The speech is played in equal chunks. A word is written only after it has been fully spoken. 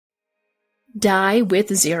Die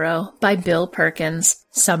with Zero by Bill Perkins.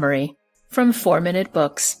 Summary. From 4-Minute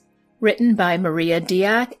Books. Written by Maria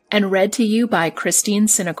Diak and read to you by Christine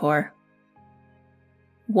Sinacor.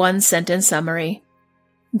 One-sentence summary.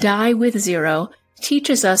 Die with Zero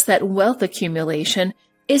teaches us that wealth accumulation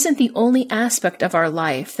isn't the only aspect of our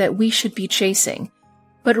life that we should be chasing,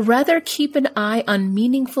 but rather keep an eye on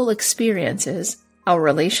meaningful experiences, our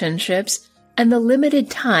relationships, and the limited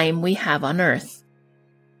time we have on Earth.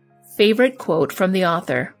 Favorite quote from the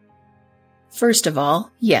author. First of all,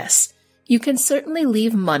 yes, you can certainly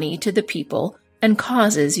leave money to the people and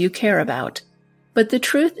causes you care about. But the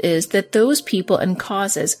truth is that those people and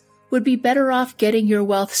causes would be better off getting your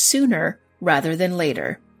wealth sooner rather than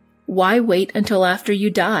later. Why wait until after you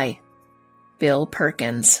die? Bill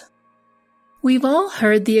Perkins. We've all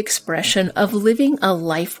heard the expression of living a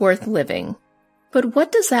life worth living. But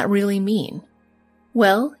what does that really mean?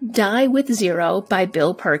 Well, Die with Zero by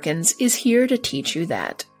Bill Perkins is here to teach you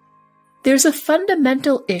that. There's a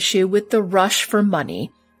fundamental issue with the rush for money,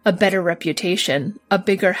 a better reputation, a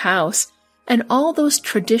bigger house, and all those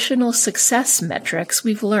traditional success metrics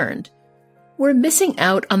we've learned. We're missing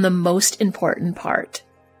out on the most important part.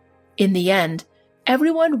 In the end,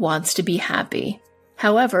 everyone wants to be happy.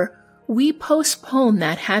 However, we postpone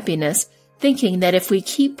that happiness thinking that if we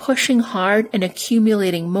keep pushing hard and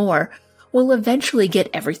accumulating more, we'll eventually get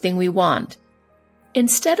everything we want.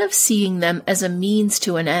 Instead of seeing them as a means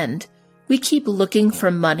to an end, we keep looking for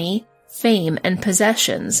money, fame, and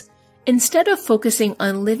possessions, instead of focusing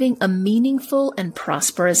on living a meaningful and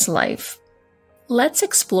prosperous life. Let's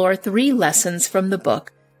explore 3 lessons from the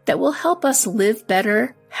book that will help us live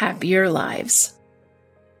better, happier lives.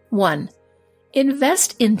 1.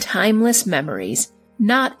 Invest in timeless memories,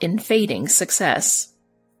 not in fading success.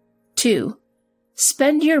 2.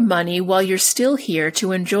 Spend your money while you're still here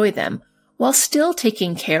to enjoy them, while still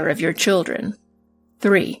taking care of your children.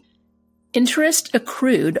 3. Interest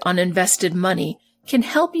accrued on invested money can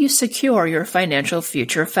help you secure your financial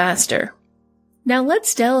future faster. Now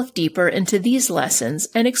let's delve deeper into these lessons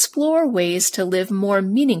and explore ways to live more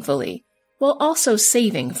meaningfully while also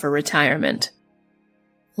saving for retirement.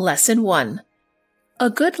 Lesson 1.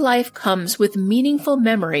 A good life comes with meaningful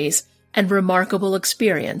memories and remarkable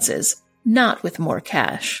experiences, not with more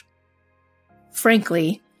cash.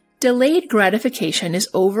 Frankly, delayed gratification is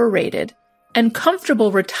overrated, and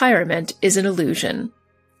comfortable retirement is an illusion.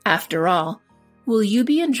 After all, will you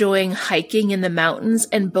be enjoying hiking in the mountains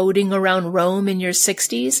and boating around Rome in your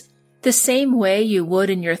 60s the same way you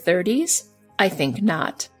would in your 30s? I think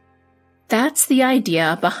not. That's the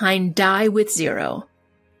idea behind Die with Zero.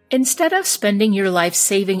 Instead of spending your life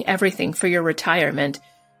saving everything for your retirement,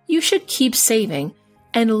 you should keep saving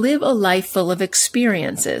and live a life full of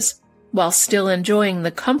experiences, while still enjoying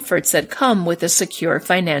the comforts that come with a secure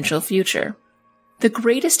financial future. The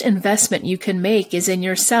greatest investment you can make is in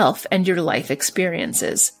yourself and your life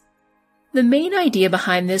experiences. The main idea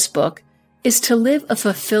behind this book is to live a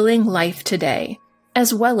fulfilling life today,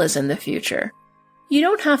 as well as in the future. You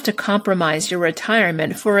don't have to compromise your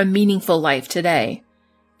retirement for a meaningful life today.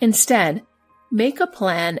 Instead, make a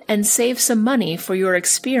plan and save some money for your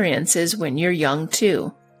experiences when you're young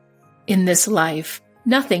too. In this life,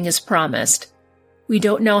 nothing is promised. We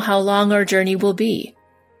don't know how long our journey will be,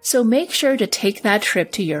 so make sure to take that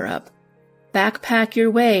trip to Europe. Backpack your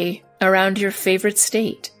way around your favorite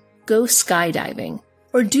state, go skydiving,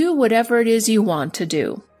 or do whatever it is you want to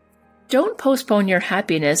do. Don't postpone your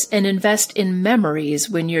happiness and invest in memories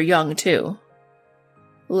when you're young too.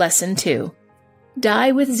 Lesson 2.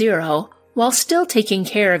 Die with Zero while still taking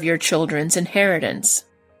care of your children's inheritance.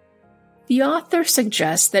 The author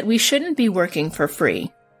suggests that we shouldn't be working for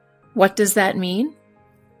free. What does that mean?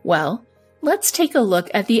 Well, let's take a look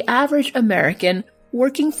at the average American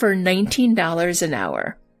working for $19 an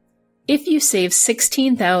hour. If you save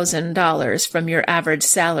 $16,000 from your average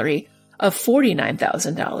salary of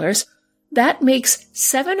 $49,000, that makes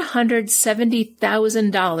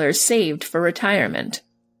 $770,000 saved for retirement.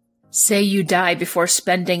 Say you die before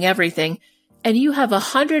spending everything, and you have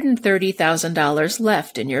 $130,000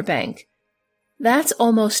 left in your bank. That's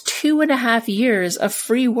almost 2.5 years of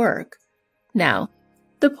free work. Now,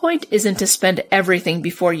 the point isn't to spend everything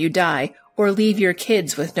before you die or leave your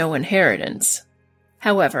kids with no inheritance.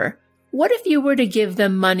 However, what if you were to give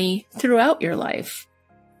them money throughout your life?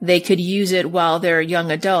 They could use it while they're young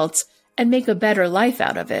adults and make a better life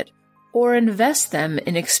out of it, or invest them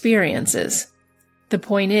in experiences. The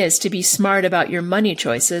point is to be smart about your money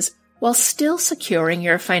choices while still securing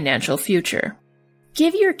your financial future.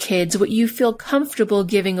 Give your kids what you feel comfortable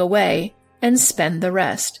giving away and spend the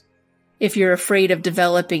rest. If you're afraid of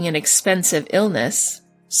developing an expensive illness,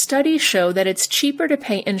 Studies show that it's cheaper to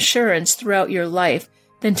pay insurance throughout your life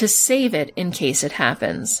than to save it in case it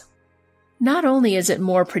happens. Not only is it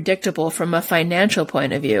more predictable from a financial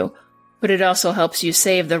point of view, but it also helps you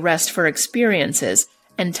save the rest for experiences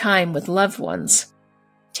and time with loved ones.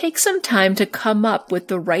 Take some time to come up with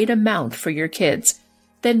the right amount for your kids,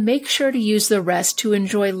 then make sure to use the rest to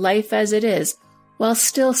enjoy life as it is while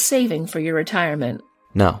still saving for your retirement.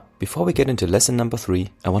 Now, before we get into lesson number 3,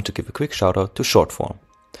 I want to give a quick shout out to Shortform.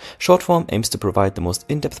 Shortform aims to provide the most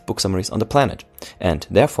in-depth book summaries on the planet, and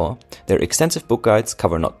therefore, their extensive book guides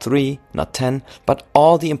cover not 3, not 10, but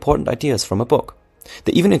all the important ideas from a book.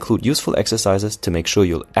 They even include useful exercises to make sure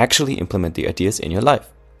you'll actually implement the ideas in your life.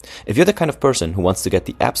 If you're the kind of person who wants to get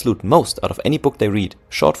the absolute most out of any book they read,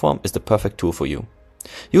 Shortform is the perfect tool for you.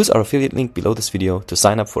 Use our affiliate link below this video to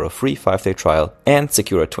sign up for a free 5-day trial and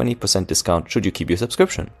secure a 20% discount should you keep your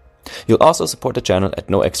subscription. You'll also support the channel at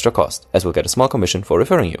no extra cost, as we'll get a small commission for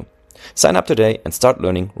referring you. Sign up today and start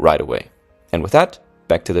learning right away. And with that,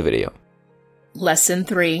 back to the video. Lesson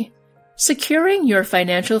 3. Securing your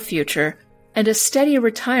financial future and a steady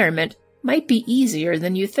retirement might be easier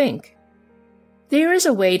than you think. There is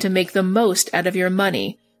a way to make the most out of your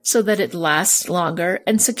money so that it lasts longer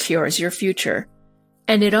and secures your future.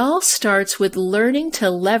 And it all starts with learning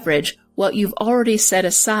to leverage what you've already set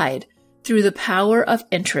aside through the power of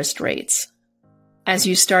interest rates. As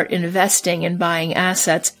you start investing and buying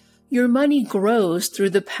assets, your money grows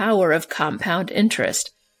through the power of compound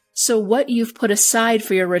interest. So what you've put aside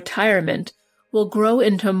for your retirement will grow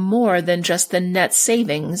into more than just the net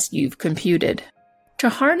savings you've computed. To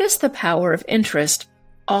harness the power of interest,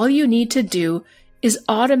 all you need to do is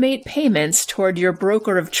automate payments toward your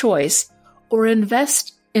broker of choice or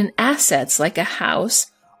invest in assets like a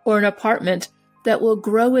house or an apartment that will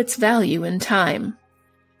grow its value in time.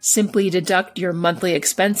 Simply deduct your monthly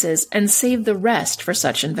expenses and save the rest for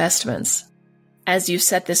such investments. As you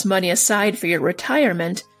set this money aside for your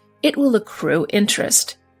retirement, it will accrue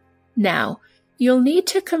interest. Now, you'll need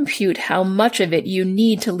to compute how much of it you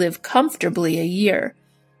need to live comfortably a year,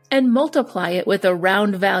 and multiply it with a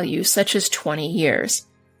round value such as 20 years.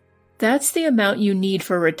 That's the amount you need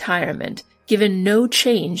for retirement, given no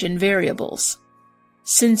change in variables.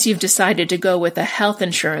 Since you've decided to go with a health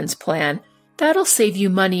insurance plan, that'll save you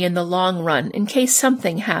money in the long run in case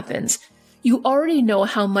something happens. You already know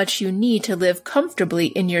how much you need to live comfortably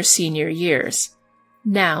in your senior years.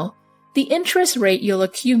 Now, the interest rate you'll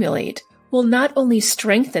accumulate will not only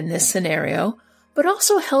strengthen this scenario, but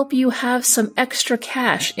also help you have some extra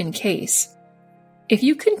cash in case. If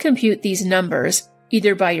you can compute these numbers,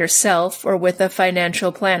 either by yourself or with a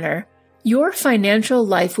financial planner, your financial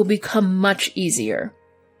life will become much easier.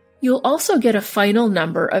 You'll also get a final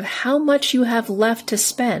number of how much you have left to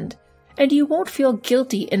spend, and you won't feel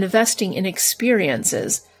guilty investing in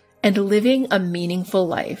experiences and living a meaningful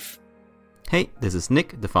life. Hey, this is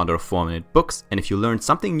Nick, the founder of 4 Minute Books, and if you learned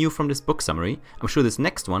something new from this book summary, I'm sure this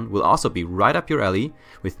next one will also be right up your alley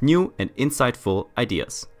with new and insightful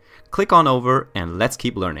ideas. Click on over and let's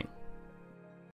keep learning.